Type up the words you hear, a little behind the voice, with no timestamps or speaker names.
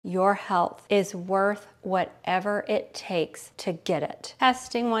your health is worth whatever it takes to get it.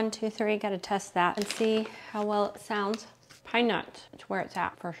 Testing 1, 2, 3, gotta test that and see how well it sounds. Pine nuts, it's where it's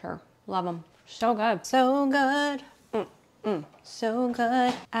at for sure. Love them, so good. So good, so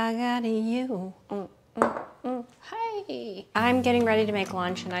good, I got you. Hey, I'm getting ready to make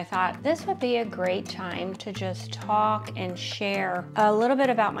lunch and I thought this would be a great time to just talk and share a little bit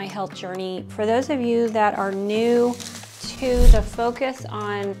about my health journey. For those of you that are new to the focus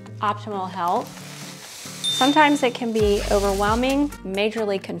on optimal health, sometimes it can be overwhelming,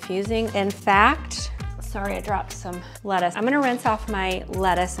 majorly confusing. In fact, sorry, I dropped some lettuce. I'm gonna rinse off my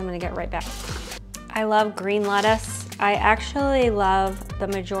lettuce. I'm gonna get right back. I love green lettuce. I actually love the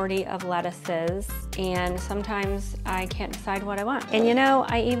majority of lettuces, and sometimes I can't decide what I want. And you know,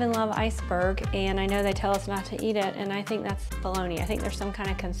 I even love iceberg, and I know they tell us not to eat it, and I think that's baloney. I think there's some kind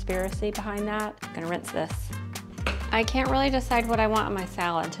of conspiracy behind that. I'm gonna rinse this. I can't really decide what I want on my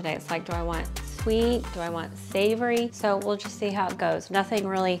salad today. It's like, do I want sweet? Do I want savory? So we'll just see how it goes. Nothing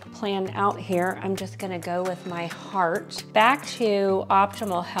really planned out here. I'm just gonna go with my heart. Back to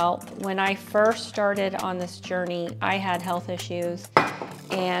optimal health. When I first started on this journey, I had health issues.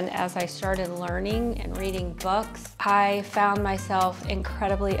 And as I started learning and reading books, I found myself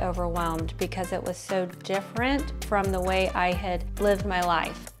incredibly overwhelmed because it was so different from the way I had lived my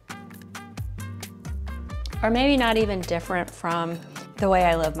life. Or maybe not even different from the way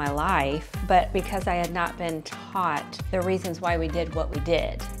I live my life, but because I had not been taught the reasons why we did what we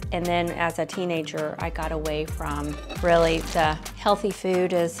did. And then as a teenager, I got away from really the healthy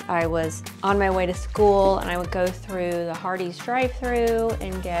food as I was on my way to school, and I would go through the Hardee's drive-thru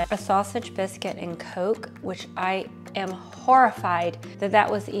and get a sausage biscuit and Coke, which I am horrified that that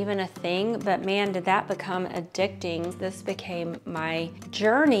was even a thing, but man, did that become addicting. This became my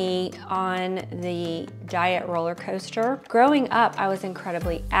journey on the diet roller coaster. Growing up, I was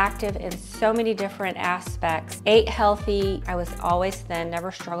incredibly active in so many different aspects. Ate healthy, I was always thin,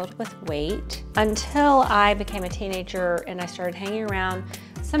 never struggled with weight, until I became a teenager and I started hanging around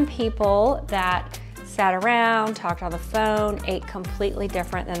some people that sat around, talked on the phone, ate completely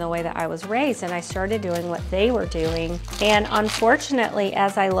different than the way that I was raised, and I started doing what they were doing. And unfortunately,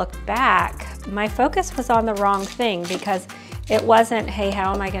 as I look back, my focus was on the wrong thing, because it wasn't, hey,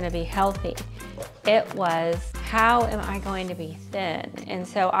 how am I gonna be healthy? It was, how am I going to be thin? And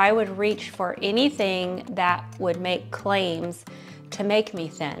so I would reach for anything that would make claims to make me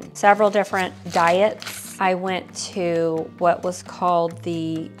thin. Several different diets. I went to what was called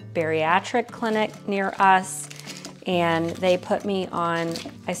the bariatric clinic near us, and they put me on,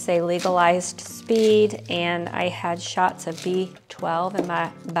 I say, legalized speed, and I had shots of B12 in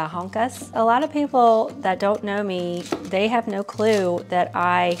my bajoncas. A lot of people that don't know me, they have no clue that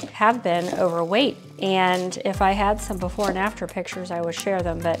I have been overweight. And if I had some before and after pictures, I would share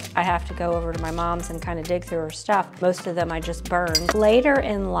them, but I have to go over to my mom's and kind of dig through her stuff. Most of them I just burned. Later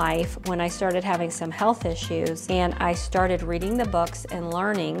in life, when I started having some health issues and I started reading the books and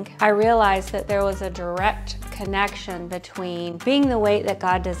learning, I realized that there was a direct connection between being the weight that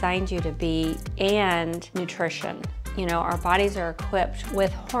God designed you to be and nutrition. You know, our bodies are equipped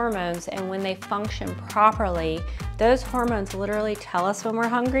with hormones, and when they function properly, those hormones literally tell us when we're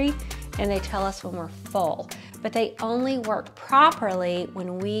hungry and they tell us when we're full. But they only work properly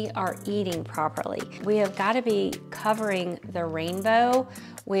when we are eating properly. We have got to be covering the rainbow.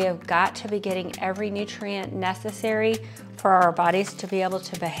 We have got to be getting every nutrient necessary for our bodies to be able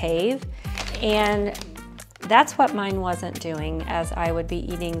to behave. And that's what mine wasn't doing, as I would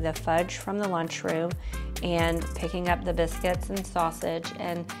be eating the fudge from the lunchroom and picking up the biscuits and sausage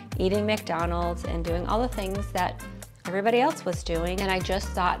and eating McDonald's and doing all the things that everybody else was doing. And I just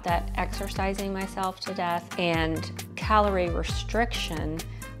thought that exercising myself to death and calorie restriction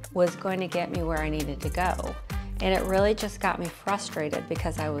was going to get me where I needed to go. And it really just got me frustrated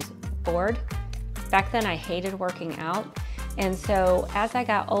because I was bored. Back then I hated working out. And so as I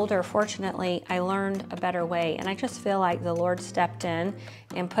got older, fortunately, I learned a better way. And I just feel like the Lord stepped in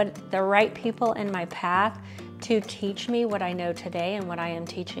and put the right people in my path to teach me what I know today and what I am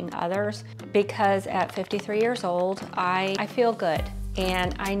teaching others. Because at 53 years old, I feel good.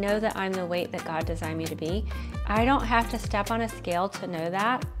 And I know that I'm the weight that God designed me to be. I don't have to step on a scale to know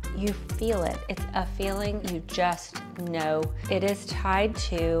that. You feel it. It's a feeling you just know. It is tied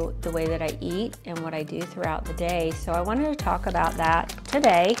to the way that I eat and what I do throughout the day. So I wanted to talk about that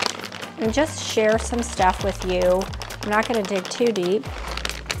today and just share some stuff with you. I'm not going to dig too deep,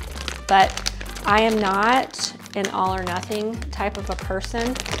 but I am not an all or nothing type of a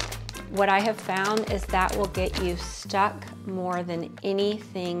person. What I have found is that will get you stuck more than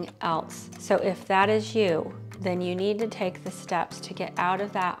anything else. So if that is you, then you need to take the steps to get out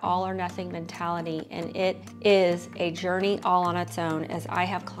of that all or nothing mentality. And it is a journey all on its own, as I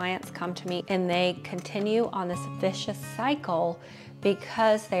have clients come to me and they continue on this vicious cycle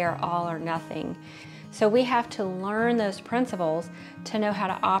because they are all or nothing. So we have to learn those principles to know how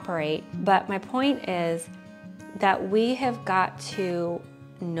to operate. But my point is that we have got to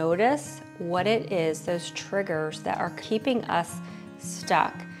notice what it is, those triggers that are keeping us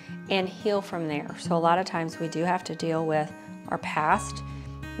stuck, and heal from there. So a lot of times we do have to deal with our past,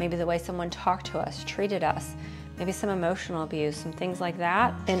 maybe the way someone talked to us, treated us, maybe some emotional abuse, some things like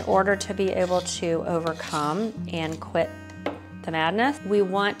that, in order to be able to overcome and quit the madness. We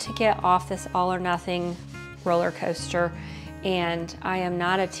want to get off this all or nothing roller coaster, and I am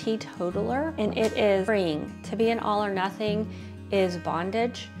not a teetotaler, and it is freeing. To be an all or nothing is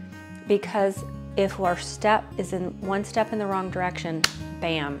bondage, because if our step is in one step in the wrong direction,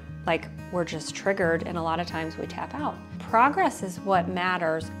 bam, like we're just triggered, and a lot of times we tap out. Progress is what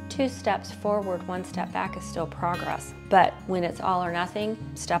matters. 2 steps forward, 1 step back is still progress. But when it's all or nothing,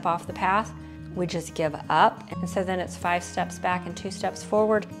 step off the path, we just give up. And so then it's 5 steps back and 2 steps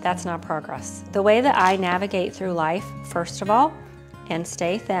forward. That's not progress. The way that I navigate through life, first of all, and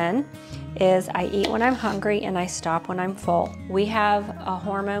stay thin, is I eat when I'm hungry and I stop when I'm full. We have a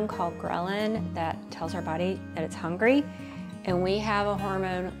hormone called ghrelin that tells our body that it's hungry, and we have a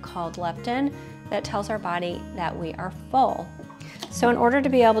hormone called leptin that tells our body that we are full. So in order to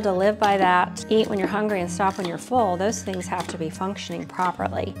be able to live by that, eat when you're hungry and stop when you're full, those things have to be functioning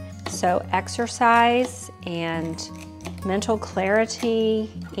properly. So exercise and mental clarity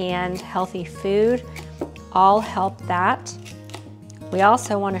and healthy food all help that. We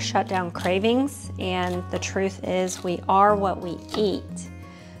also want to shut down cravings, and the truth is we are what we eat.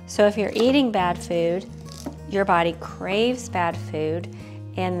 So if you're eating bad food, your body craves bad food,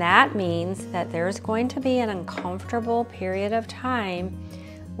 and that means that there's going to be an uncomfortable period of time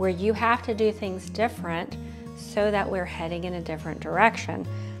where you have to do things different so that we're heading in a different direction.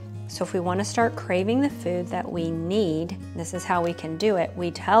 So if we want to start craving the food that we need, this is how we can do it.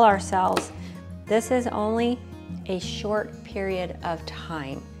 We tell ourselves, this is only a short period of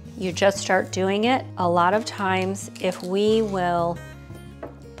time. You just start doing it. A lot of times, if we will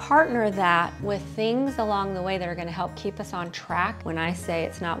partner that with things along the way that are going to help keep us on track. When I say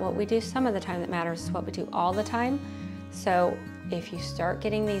it's not what we do some of the time that matters, it's what we do all the time. So if you start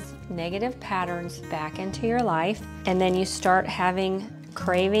getting these negative patterns back into your life, and then you start having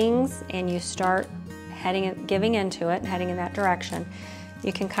cravings and you start giving into it and heading in that direction,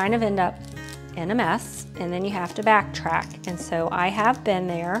 you can kind of end up in a mess, and then you have to backtrack. And so I have been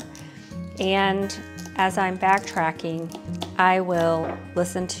there, and as I'm backtracking, I will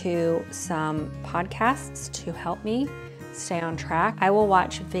listen to some podcasts to help me stay on track. I will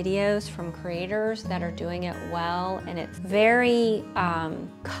watch videos from creators that are doing it well, and it's very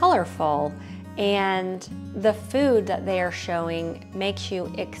colorful, and the food that they are showing makes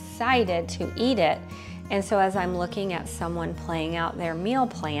you excited to eat it. And so as I'm looking at someone playing out their meal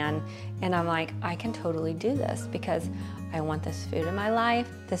plan, and I'm like, I can totally do this because I want this food in my life.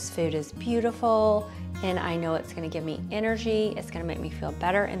 This food is beautiful, and I know it's gonna give me energy, it's gonna make me feel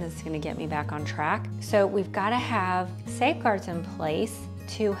better, and it's gonna get me back on track. So we've gotta have safeguards in place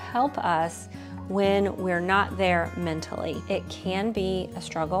to help us when we're not there mentally. It can be a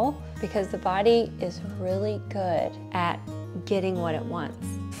struggle because the body is really good at getting what it wants.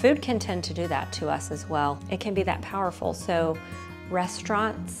 Food can tend to do that to us as well. It can be that powerful. So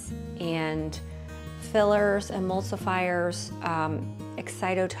restaurants and fillers, emulsifiers,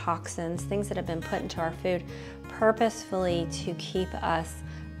 excitotoxins, things that have been put into our food purposefully to keep us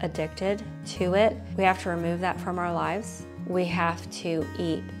addicted to it. We have to remove that from our lives. We have to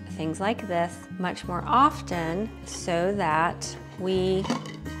eat things like this much more often so that we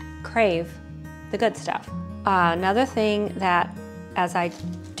crave the good stuff. Another thing that, as I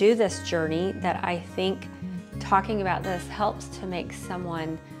do this journey, that I think talking about this helps to make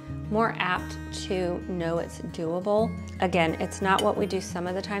someone more apt to know it's doable. Again, it's not what we do some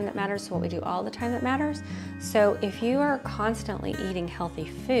of the time that matters, it's what we do all the time that matters. So if you are constantly eating healthy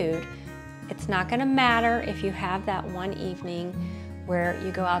food, it's not gonna matter if you have that one evening where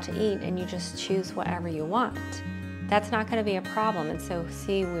you go out to eat and you just choose whatever you want. That's not gonna be a problem. And so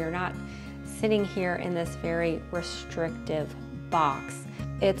see, we're not sitting here in this very restrictive box.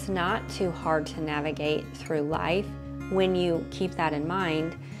 It's not too hard to navigate through life when you keep that in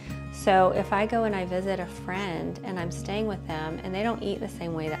mind. So if I go and I visit a friend and I'm staying with them and they don't eat the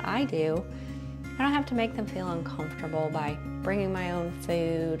same way that I do, I don't have to make them feel uncomfortable by bringing my own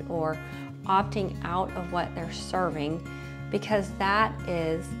food or opting out of what they're serving, because that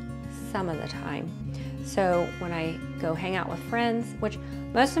is some of the time. So when I go hang out with friends, which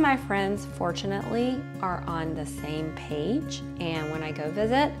most of my friends, fortunately, are on the same page, and when I go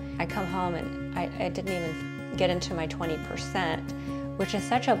visit, I come home and I didn't even get into my 20%, which is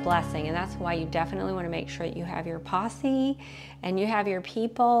such a blessing, and that's why you definitely want to make sure that you have your posse and you have your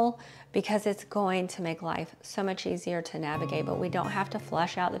people, because it's going to make life so much easier to navigate. But we don't have to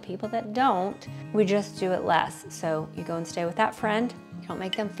flush out the people that don't. We just do it less. So you go and stay with that friend. You don't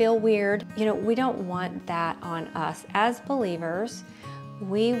make them feel weird. You know, we don't want that on us. As believers,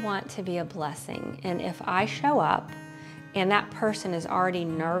 we want to be a blessing. And if I show up and that person is already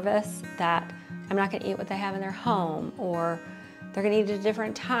nervous that I'm not going to eat what they have in their home, or they're going to eat at a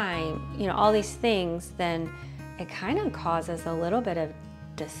different time, you know, all these things, then it kind of causes a little bit of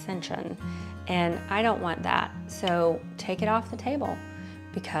dissension. And I don't want that. So take it off the table,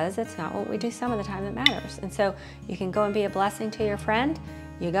 because it's not what we do some of the time that matters. And so you can go and be a blessing to your friend.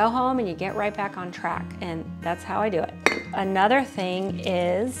 You go home and you get right back on track. And that's how I do it. Another thing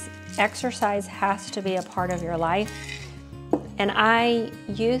is exercise has to be a part of your life. And I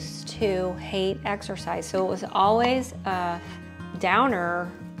used to hate exercise. So it was always a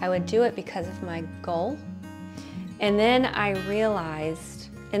downer. I would do it because of my goal. And then I realized,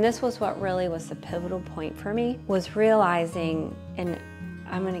 and this was what really was the pivotal point for me, was realizing, and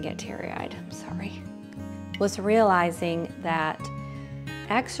I'm gonna get teary-eyed, I'm sorry, was realizing that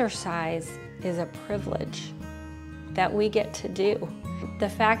exercise is a privilege that we get to do. The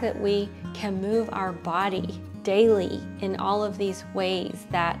fact that we can move our body daily in all of these ways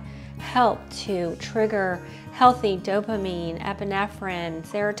that help to trigger healthy dopamine, epinephrine,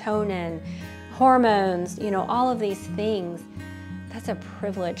 serotonin, hormones, you know, all of these things, that's a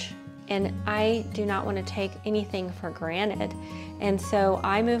privilege. And I do not want to take anything for granted. And so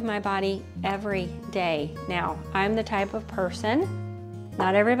I move my body every day. Now, I'm the type of person,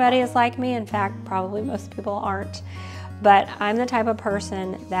 not everybody is like me, in fact, probably most people aren't, but I'm the type of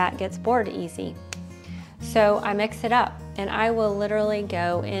person that gets bored easy. So I mix it up, and I will literally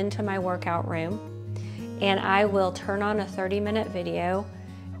go into my workout room and I will turn on a 30-minute video,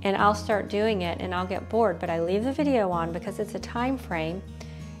 and I'll start doing it and I'll get bored, but I leave the video on because it's a time frame,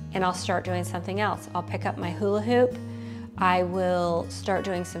 and I'll start doing something else. I'll pick up my hula hoop, I will start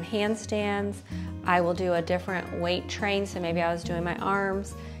doing some handstands, I will do a different weight train, so maybe I was doing my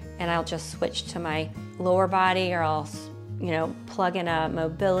arms and I'll just switch to my lower body, or I'll, you know, plug in a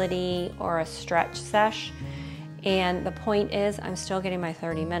mobility or a stretch sesh. And the point is, I'm still getting my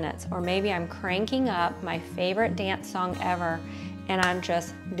 30 minutes. Or maybe I'm cranking up my favorite dance song ever and I'm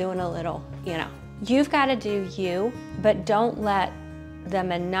just doing a little, you know. You've got to do you, but don't let the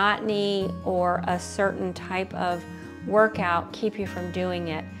monotony or a certain type of workout keep you from doing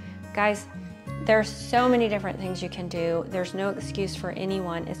it. Guys, there's so many different things you can do. There's no excuse for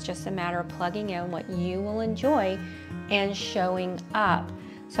anyone. It's just a matter of plugging in what you will enjoy and showing up.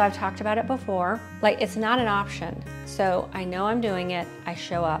 So I've talked about it before, like it's not an option. So I know I'm doing it, I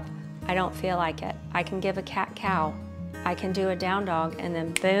show up. I don't feel like it. I can give a cat-cow. I can do a down dog, and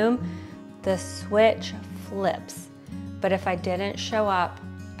then boom, the switch flips. But if I didn't show up,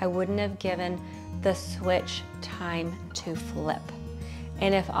 I wouldn't have given the switch time to flip.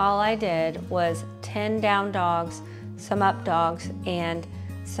 And if all I did was 10 down dogs, some up dogs, and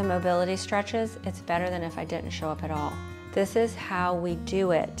some mobility stretches, it's better than if I didn't show up at all. This is how we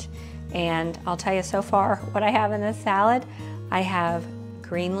do it. And I'll tell you so far what I have in this salad. I have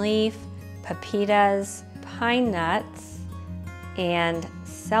green leaf, pepitas, pine nuts, and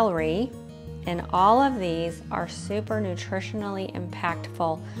celery. And all of these are super nutritionally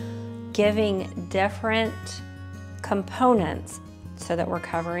impactful, giving different components so that we're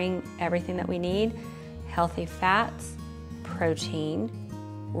covering everything that we need: healthy fats, protein,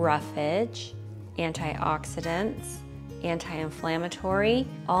 roughage, antioxidants, anti-inflammatory,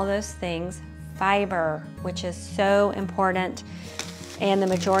 all those things, fiber, which is so important. And the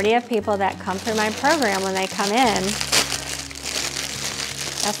majority of people that come through my program, when they come in,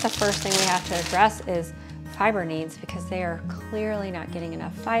 that's the first thing we have to address is fiber needs, because they are clearly not getting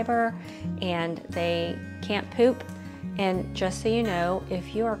enough fiber and they can't poop. And just so you know,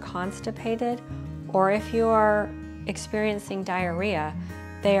 if you are constipated or if you are experiencing diarrhea,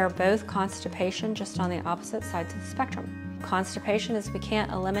 they are both constipation, just on the opposite sides of the spectrum. Constipation is we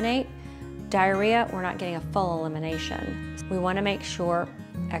can't eliminate. Diarrhea, we're not getting a full elimination. We want to make sure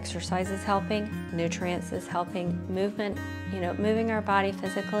exercise is helping, nutrients is helping, movement, you know, moving our body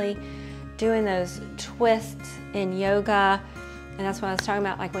physically, doing those twists in yoga. And that's what I was talking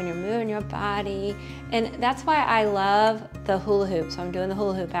about, like when you're moving your body. And that's why I love the hula hoop. So I'm doing the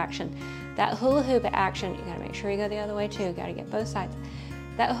hula hoop action. That hula hoop action, you gotta make sure you go the other way too. You gotta get both sides.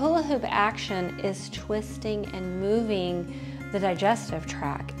 That hula hoop action is twisting and moving the digestive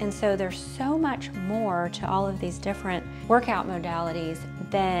tract. And so there's so much more to all of these different workout modalities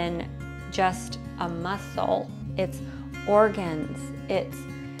than just a muscle. It's organs, it's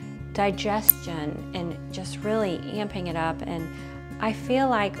digestion, and just really amping it up. And I feel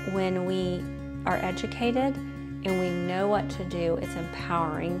like when we are educated and we know what to do, it's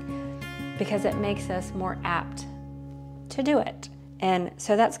empowering because it makes us more apt to do it. And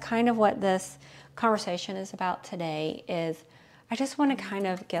so that's kind of what this conversation is about today. Is I just want to kind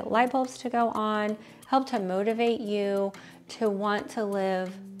of get light bulbs to go on, help to motivate you to want to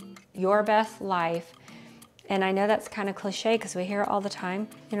live your best life. And I know that's kind of cliche because we hear it all the time.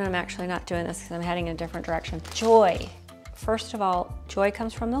 You know, I'm actually not doing this because I'm heading in a different direction. Joy. First of all, joy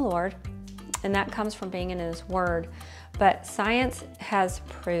comes from the Lord, and that comes from being in His Word. But science has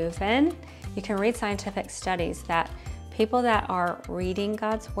proven, you can read scientific studies, that people that are reading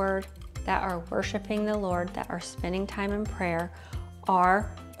God's Word, that are worshiping the Lord, that are spending time in prayer, are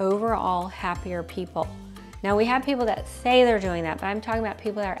overall happier people. Now, we have people that say they're doing that, but I'm talking about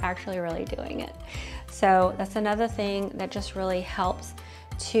people that are actually really doing it. So that's another thing that just really helps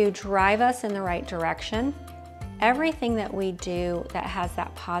to drive us in the right direction. Everything that we do that has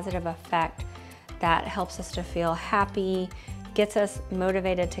that positive effect, that helps us to feel happy, gets us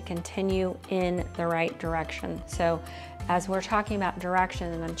motivated to continue in the right direction. So as we're talking about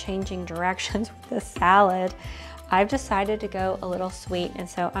direction, and I'm changing directions with this salad, I've decided to go a little sweet. And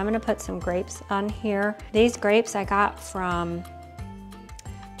so I'm gonna put some grapes on here. These grapes I got from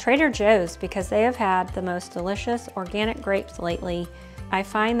Trader Joe's because they have had the most delicious organic grapes lately. I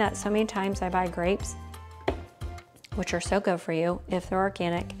find that so many times I buy grapes, which are so good for you if they're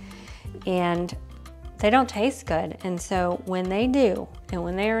organic, and they don't taste good. And so when they do, and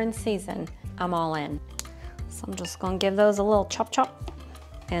when they are in season, I'm all in. So I'm just gonna give those a little chop chop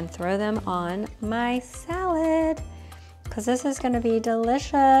and throw them on my salad because this is gonna be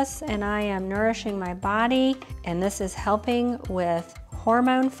delicious, and I am nourishing my body, and this is helping with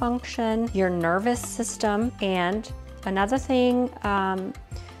hormone function, your nervous system. And another thing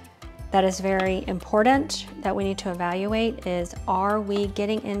that is very important that we need to evaluate is, are we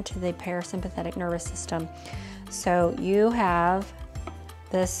getting into the parasympathetic nervous system? So you have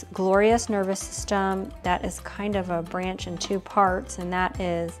this glorious nervous system that is kind of a branch in two parts, and that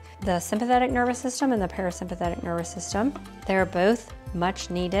is the sympathetic nervous system and the parasympathetic nervous system. They're both much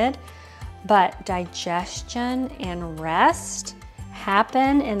needed, but digestion and rest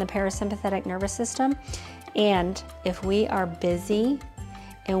happen in the parasympathetic nervous system. And if we are busy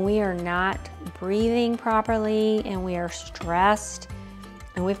and we are not breathing properly and we are stressed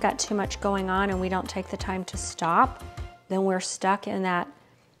and we've got too much going on and we don't take the time to stop, then we're stuck in that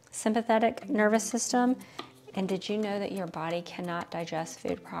sympathetic nervous system. And did you know that your body cannot digest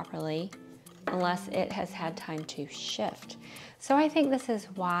food properly unless it has had time to shift? So I think this is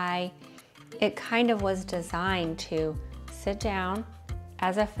why it kind of was designed to sit down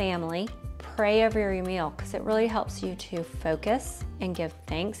as a family, pray over your meal, because it really helps you to focus and give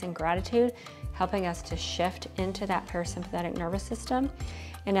thanks and gratitude, helping us to shift into that parasympathetic nervous system.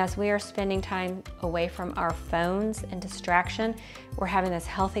 And as we are spending time away from our phones and distraction, we're having this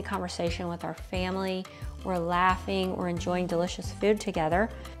healthy conversation with our family, we're laughing, we're enjoying delicious food together.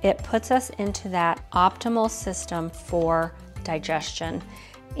 It puts us into that optimal system for digestion.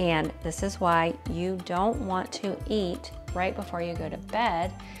 And this is why you don't want to eat right before you go to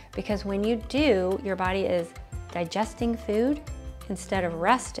bed, because when you do, your body is digesting food instead of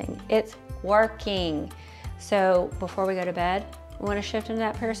resting. It's working. So before we go to bed, we want to shift into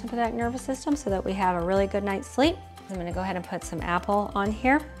that parasympathetic nervous system so that we have a really good night's sleep. I'm going to go ahead and put some apple on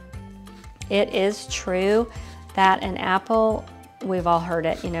here. It is true that an apple, we've all heard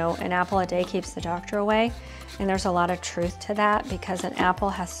it, you know, an apple a day keeps the doctor away. And there's a lot of truth to that, because an apple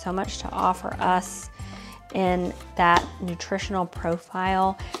has so much to offer us in that nutritional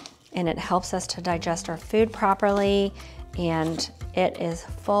profile, and it helps us to digest our food properly, and it is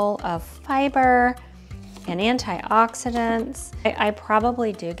full of fiber and antioxidants. I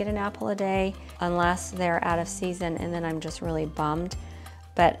probably do get an apple a day unless they're out of season, and then I'm just really bummed.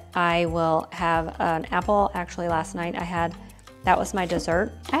 But I will have an apple. Actually, last night that was my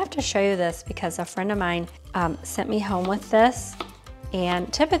dessert. I have to show you this because a friend of mine sent me home with this.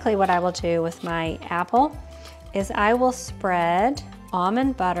 And typically what I will do with my apple is I will spread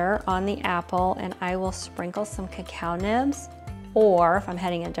almond butter on the apple, and I will sprinkle some cacao nibs, or if I'm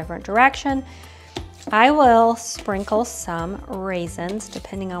heading a different direction, I will sprinkle some raisins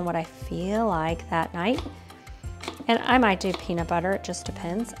depending on what I feel like that night. And I might do peanut butter, it just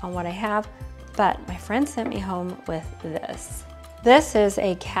depends on what I have. But my friend sent me home with this. This is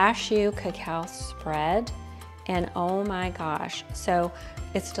a cashew cacao spread, and oh my gosh, so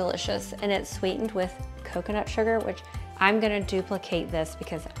it's delicious, and it's sweetened with coconut sugar, which I'm gonna duplicate this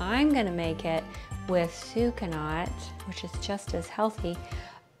because I'm gonna make it with Sucanat, which is just as healthy,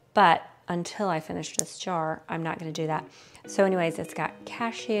 but until I finish this jar, I'm not gonna do that. So anyways, it's got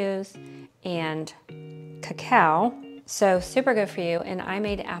cashews and cacao, so super good for you. And I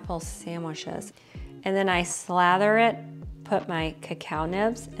made apple sandwiches. And then I slather it, put my cacao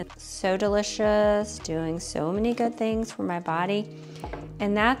nibs. It's so delicious, doing so many good things for my body.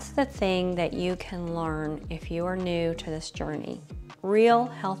 And that's the thing that you can learn if you are new to this journey. Real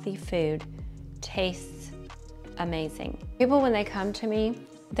healthy food tastes amazing. People, when they come to me,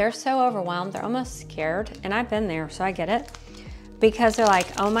 they're so overwhelmed, they're almost scared, and I've been there, so I get it, because they're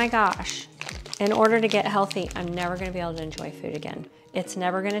like, oh my gosh, in order to get healthy, I'm never gonna be able to enjoy food again. It's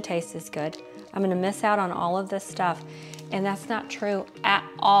never gonna taste as good. I'm gonna miss out on all of this stuff, and that's not true at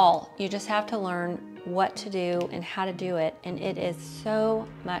all. You just have to learn what to do and how to do it, and it is so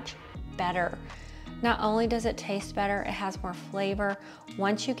much better. Not only does it taste better, it has more flavor.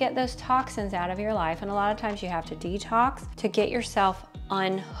 Once you get those toxins out of your life, and a lot of times you have to detox to get yourself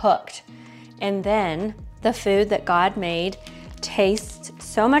unhooked. And then the food that God made tastes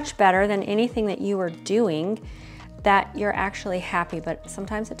so much better than anything that you were doing that you're actually happy. But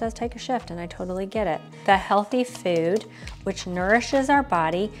sometimes it does take a shift, and I totally get it. The healthy food, which nourishes our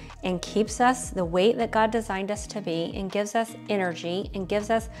body and keeps us the weight that God designed us to be, and gives us energy and gives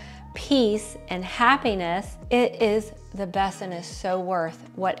us peace and happiness, it is the best and is so worth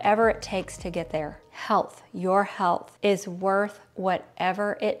whatever it takes to get there. Health, your health is worth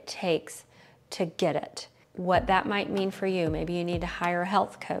whatever it takes to get it. What that might mean for you, maybe you need to hire a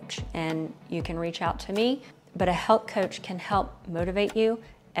health coach, and you can reach out to me, but a health coach can help motivate you,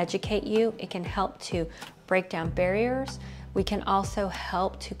 educate you. It can help to break down barriers. We can also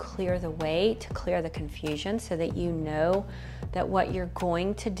help to clear the way, to clear the confusion, so that you know that what you're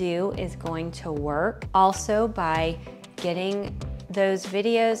going to do is going to work. Also, by getting those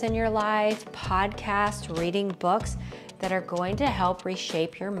videos in your life, podcasts, reading books that are going to help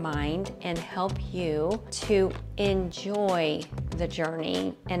reshape your mind and help you to enjoy the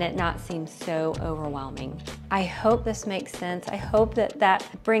journey and it not seem so overwhelming. I hope this makes sense. I hope that that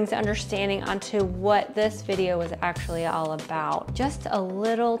brings understanding onto what this video was actually all about. Just a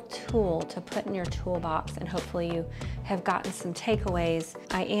little tool to put in your toolbox, and hopefully you have gotten some takeaways.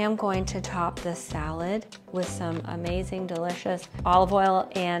 I am going to top this salad with some amazing, delicious olive oil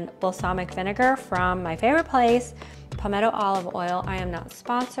and balsamic vinegar from my favorite place, Palmetto Olive Oil. I am not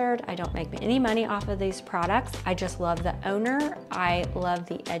sponsored. I don't make any money off of these products. I just love the owner. I love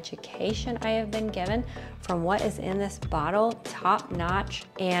the education I have been given from what is in this bottle, top notch.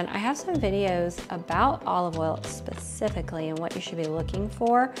 And I have some videos about olive oil specifically and what you should be looking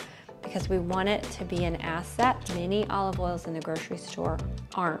for, because we want it to be an asset. Many olive oils in the grocery store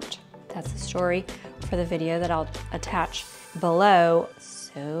aren't. That's the story for the video that I'll attach below.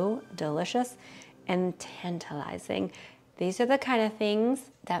 So delicious and tantalizing. These are the kind of things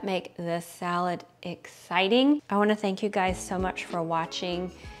that make this salad exciting. I want to thank you guys so much for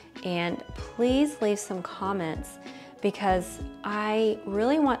watching, and please leave some comments, because I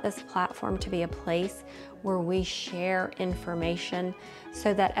really want this platform to be a place where we share information,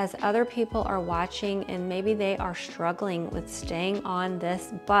 so that as other people are watching and maybe they are struggling with staying on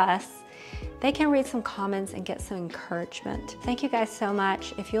this bus, they can read some comments and get some encouragement. Thank you guys so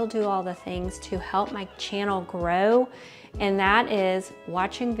much. If you'll do all the things to help my channel grow, and that is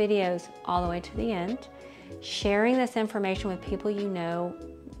watching videos all the way to the end, sharing this information with people you know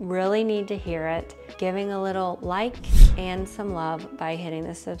really need to hear it, giving a little like and some love by hitting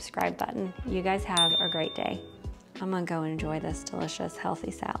the subscribe button. You guys have a great day. I'm gonna go enjoy this delicious, healthy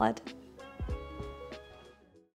salad.